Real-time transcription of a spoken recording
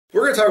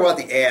We're going to talk about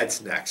the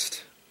ads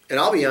next. And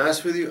I'll be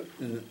honest with you,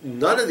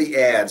 none of the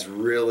ads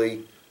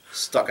really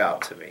stuck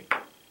out to me.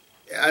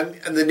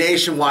 And the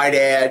Nationwide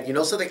ad, you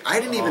know something, I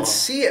didn't even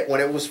see it when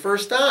it was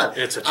first on.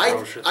 It's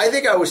atrocious. I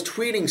think I was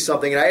tweeting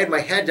something, and I had my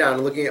head down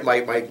and looking at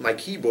my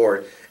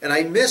keyboard, and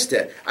I missed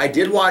it. I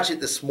did watch it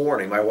this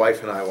morning. My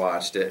wife and I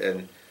watched it,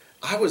 and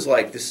I was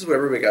like, this is what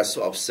everybody got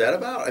so upset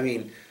about? I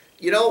mean,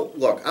 you know,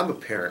 look, I'm a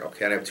parent,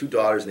 okay, and I have 2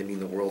 daughters, and they mean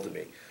the world to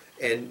me.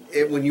 And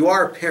when you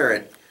are a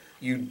parent,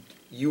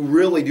 you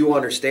really do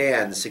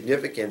understand the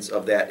significance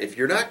of that. If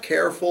you're not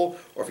careful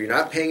or if you're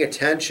not paying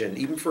attention,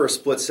 even for a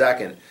split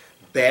second,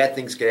 bad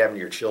things can happen to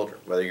your children.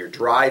 Whether you're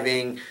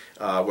driving,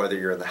 whether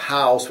you're in the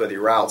house, whether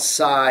you're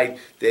outside,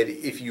 that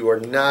if you are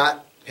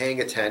not paying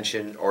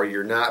attention or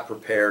you're not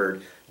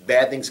prepared,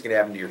 bad things can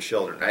happen to your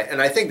children.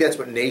 And I think that's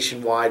what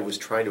Nationwide was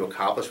trying to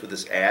accomplish with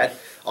this ad.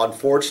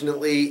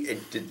 Unfortunately,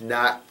 it did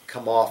not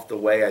come off the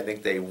way I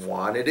think they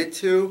wanted it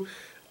to.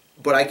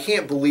 But I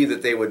can't believe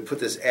that they would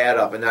put this ad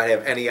up and not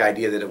have any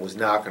idea that it was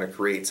not going to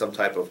create some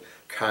type of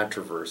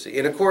controversy.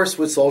 And of course,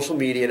 with social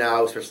media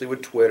now, especially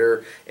with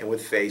Twitter and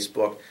with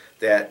Facebook,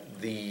 that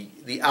the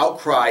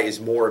outcry is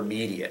more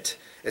immediate.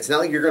 It's not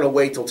like you're going to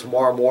wait till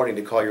tomorrow morning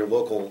to call your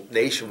local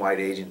Nationwide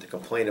agent to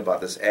complain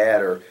about this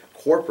ad or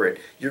corporate.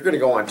 You're going to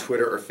go on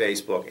Twitter or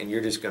Facebook and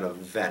you're just going to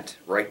vent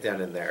right then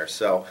and there.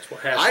 So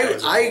like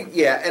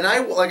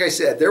I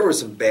said, there were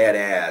some bad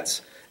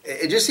ads.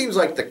 It just seems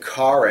like the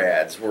car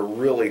ads were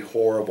really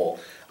horrible.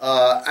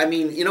 I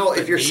mean, you know,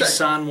 if you're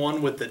Nissan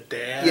one with the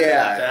dad.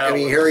 Yeah, I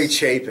mean, Harry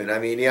Chapin. I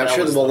mean, yeah, I'm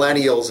sure the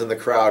millennials in the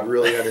crowd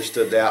really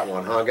understood that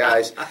one, huh,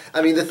 guys?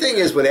 I mean, the thing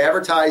is with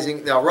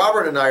advertising. Now,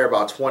 Robert and I are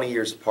about 20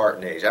 years apart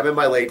in age. I'm in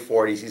my late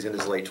 40s. He's in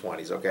his late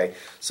 20s. Okay,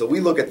 so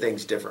we look at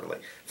things differently.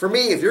 For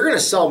me, if you're going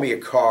to sell me a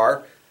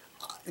car,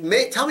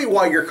 tell me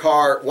why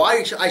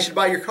I should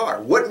buy your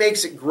car. What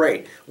makes it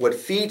great? What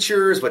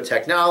features? What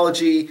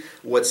technology?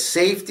 What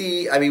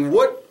safety? I mean,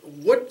 what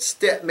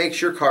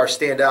makes your car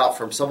stand out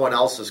from someone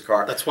else's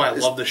car? That's why I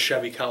love the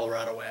Chevy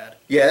Colorado ad.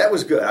 Yeah, that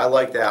was good. I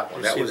like that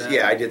one. That?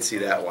 Yeah, I did see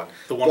that one.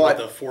 The one with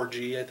the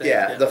 4G, I think.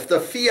 Yeah, the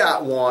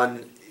Fiat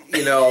one.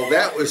 You know,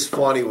 that was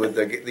funny with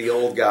the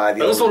old guy.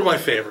 That was one of my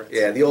favorites.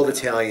 Yeah, the old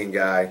Italian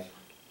guy.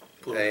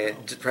 Trying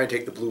to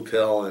take the blue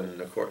pill, and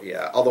of course,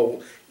 yeah.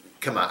 Although,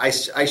 come on, I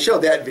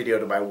showed that video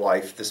to my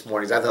wife this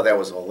morning. I thought that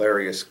was a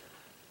hilarious,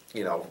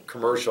 you know,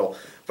 commercial.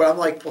 But I'm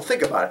like, well,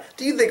 think about it.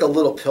 Do you think a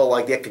little pill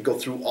like that could go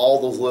through all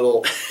those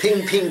little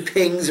ping, ping,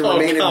 pings and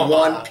remain in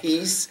one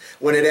piece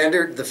when it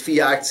entered the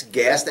Fiat's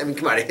gas? I mean,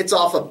 come on, it hits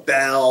off a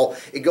bell.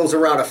 It goes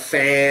around a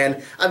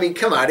fan. I mean,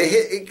 come on,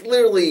 it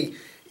literally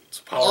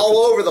all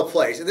over the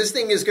place. And this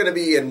thing is going to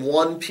be in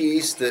one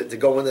piece to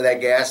go into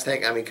that gas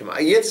tank. I mean, come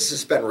on. You have to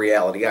suspend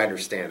reality. I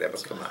understand that,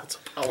 but come on. It's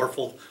a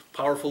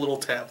powerful little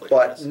tablet.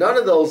 But none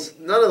of those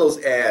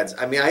ads.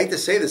 I mean, I hate to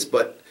say this,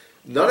 but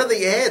none of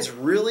the ads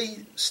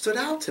really stood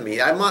out to me.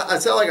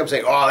 It's not like I'm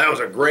saying, "Oh, that was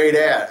a great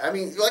ad." I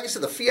mean, like I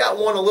said, the Fiat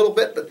won a little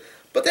bit,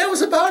 but that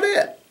was about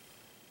it.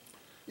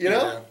 You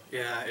know?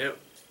 Yeah.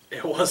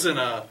 It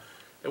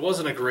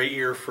wasn't a great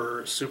year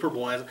for Super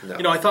Bowl ads. No.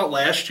 You know, I thought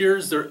last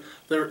year's there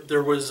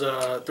was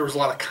a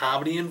lot of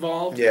comedy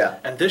involved. Yeah.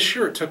 And this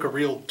year it took a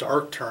real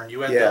dark turn.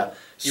 You had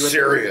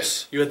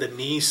serious. You had the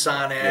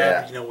Nissan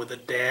ad, you know, with the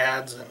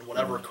dads and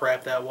whatever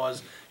crap that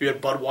was. You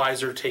had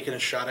Budweiser taking a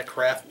shot at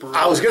craft brewers.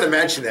 I was going to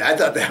mention that. I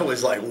thought that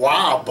was like,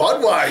 wow,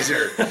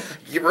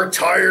 Budweiser. We're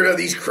tired of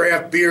these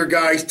craft beer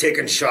guys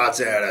taking shots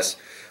at us.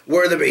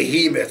 We're the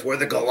behemoth. We're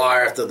the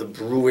Goliath of the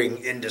brewing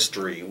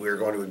industry. We're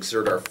going to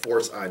exert our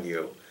force on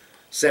you.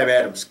 Sam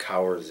Adams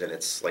cowers in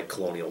its like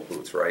colonial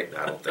boots, right?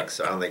 I don't think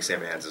so. I don't think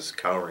Sam Adams is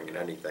cowering in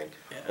anything.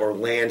 Yeah. Or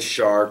Land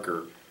Shark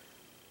or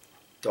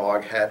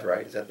Doghead,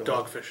 right? Is that the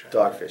Dogfish Head.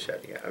 Dogfish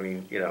Head, yeah. I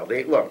mean, you know,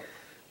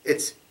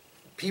 it's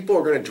people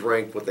are going to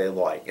drink what they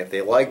like. If they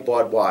like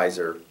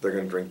Budweiser, they're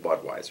going to drink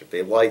Budweiser. If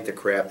they like the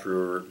craft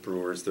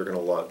brewers, they're going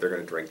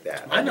to drink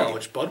that. I know,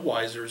 which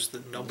Budweiser's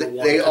the number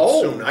one. They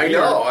own. I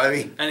know. I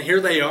mean, and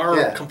here they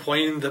are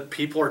complaining that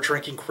people are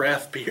drinking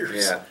craft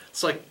beers. Yeah.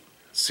 It's like,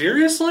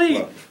 seriously?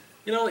 Look,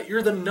 you know,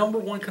 you're the number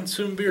one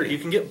consumed beer. You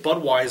can get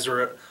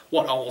Budweiser at,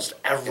 almost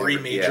every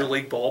major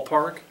league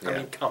ballpark? Yeah. I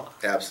mean, come on.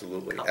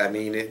 Absolutely. I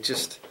mean, it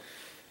just...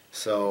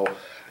 So,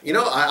 you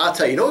know, I'll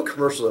tell you, what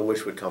commercial I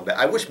wish would come back?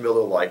 I wish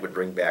Miller Lite would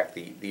bring back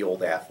the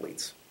old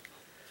athletes.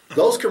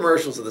 Those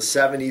commercials of the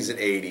 70s and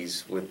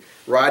 80s with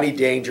Rodney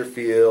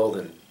Dangerfield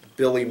and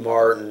Billy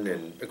Martin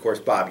and, of course,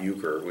 Bob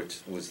Uecker,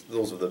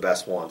 those were the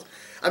best ones.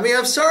 I mean,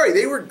 I'm sorry,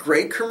 they were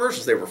great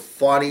commercials. They were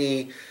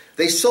funny.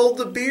 They sold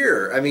the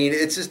beer. I mean,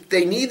 it's just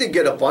they need to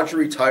get a bunch of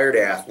retired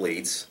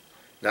athletes,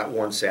 not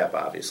Warren Sapp,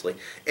 obviously,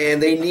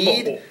 and they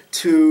need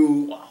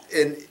to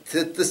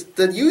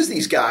use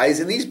these guys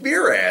in these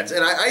beer ads.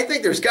 And I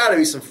think there's got to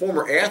be some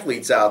former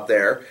athletes out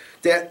there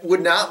that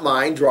would not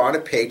mind drawing a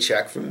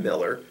paycheck from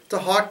Miller to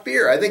hawk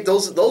beer. I think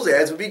those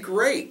ads would be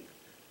great.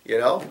 You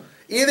know,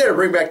 either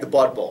bring back the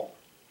Bud Bowl.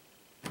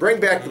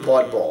 Bring back the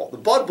Bud Bowl. The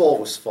Bud Bowl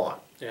was fun.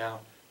 Yeah.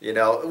 You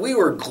know, we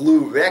were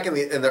glued back in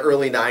the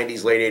early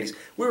 '90s, late '80s.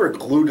 We were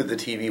glued to the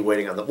TV,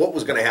 waiting on what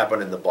was going to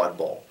happen in the Bud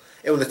Bowl.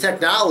 And with the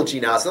technology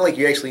now, it's not like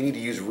you actually need to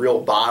use real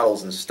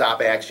bottles and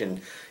stop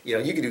action. You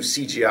know, you can do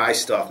CGI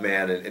stuff,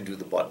 man, and do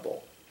the Bud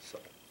Bowl. So.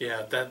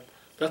 Yeah,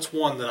 that's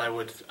one that I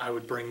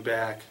would bring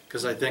back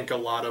because I think a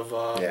lot of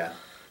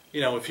you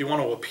know, if you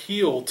want to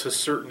appeal to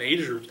certain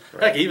age groups,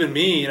 heck, even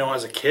me, you know,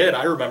 as a kid,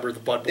 I remember the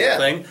Bud Bowl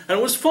thing, and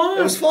it was fun.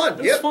 It was fun.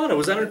 It was fun. It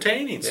was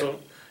entertaining. So,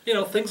 you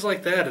know, things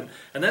like that,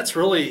 and that's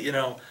really, you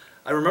know,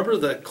 I remember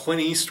the Clint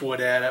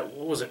Eastwood ad at,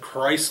 what was it,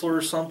 Chrysler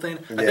or something?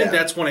 I think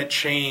that's when it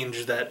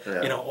changed that,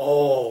 you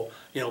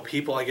know,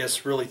 people, I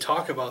guess, really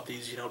talk about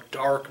these, you know,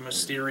 dark,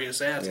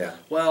 mysterious ads. Yeah.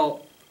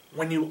 Well,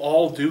 when you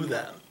all do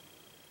them,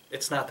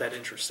 it's not that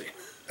interesting.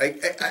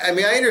 I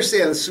mean, I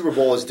understand the Super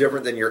Bowl is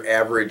different than your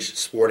average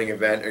sporting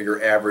event or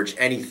your average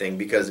anything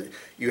because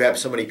you have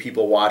so many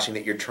people watching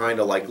that you're trying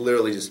to, like,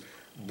 literally just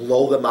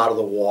blow them out of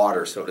the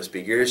water, so to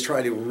speak. You're just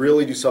trying to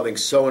really do something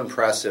so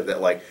impressive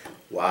that, like,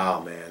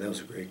 wow, man, that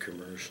was a great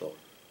commercial.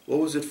 What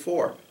was it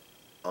for?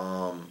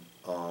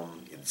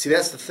 See,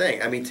 that's the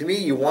thing. I mean, to me,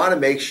 you want to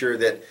make sure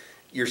that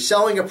you're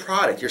selling a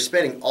product. You're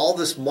spending all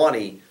this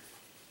money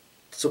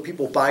so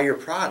people buy your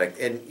product.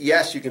 And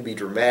yes, you can be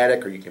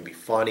dramatic or you can be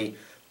funny,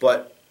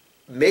 but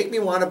make me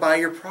want to buy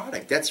your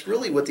product. That's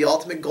really what the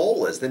ultimate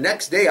goal is. The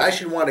next day, I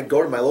should want to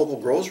go to my local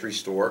grocery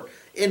store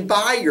and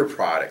buy your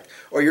product,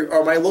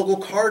 or my local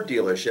car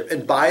dealership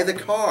and buy the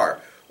car,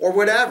 or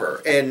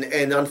whatever. And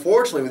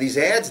unfortunately, with these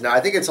ads now,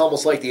 I think it's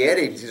almost like the ad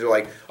agencies are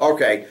like,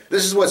 okay,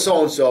 this is what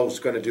so-and-so is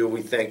going to do,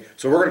 we think,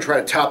 so we're going to try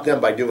to top them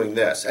by doing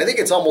this. I think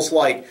it's almost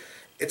like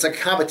it's a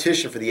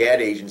competition for the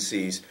ad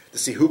agencies to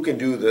see who can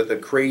do the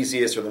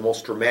craziest or the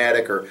most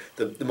dramatic or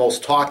the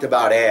most talked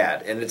about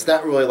ad. And it's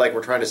not really like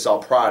we're trying to sell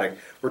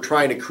product. We're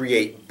trying to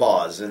create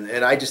buzz.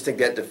 And I just think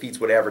that defeats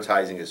what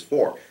advertising is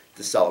for,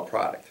 to sell a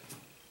product.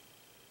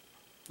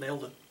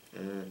 Nailed it.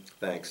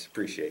 Thanks.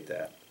 Appreciate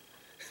that.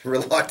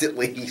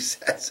 Reluctantly, he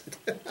says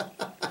it.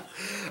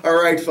 All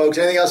right, folks.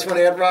 Anything else you want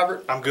to add,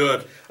 Robert? I'm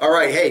good. All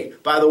right. Hey,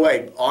 by the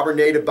way, Auburn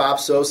native Bob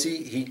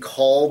Socci, he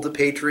called the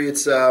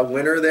Patriots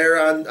winner there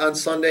on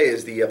Sunday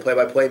as the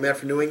play-by-play man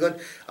for New England.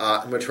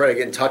 I'm going to try to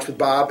get in touch with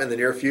Bob in the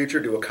near future,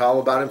 do a column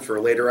about him for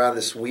later on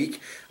this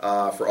week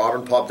for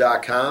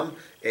auburnpub.com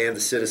and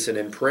the Citizen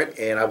in print,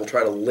 and I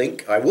will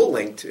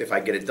link, if I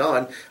get it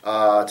done,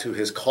 to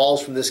his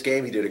calls from this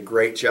game. He did a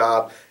great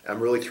job. I'm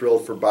really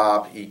thrilled for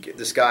Bob.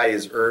 This guy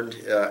has earned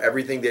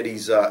everything that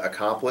he's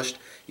accomplished.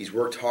 He's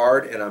worked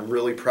hard, and I'm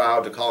really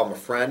proud to call him a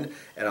friend,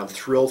 and I'm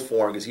thrilled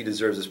for him because he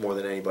deserves this more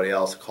than anybody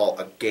else to call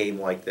a game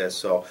like this.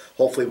 So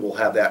hopefully we'll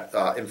have that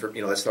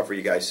that stuff for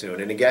you guys soon.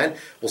 And again,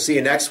 we'll see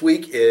you next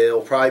week.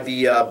 It'll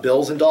probably be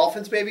Bills and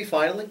Dolphins, maybe,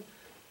 finally.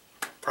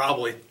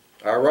 Probably.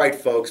 All right,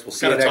 folks. We'll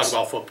see you next. Talk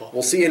about football.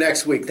 We'll see you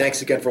next week.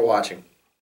 Thanks again for watching.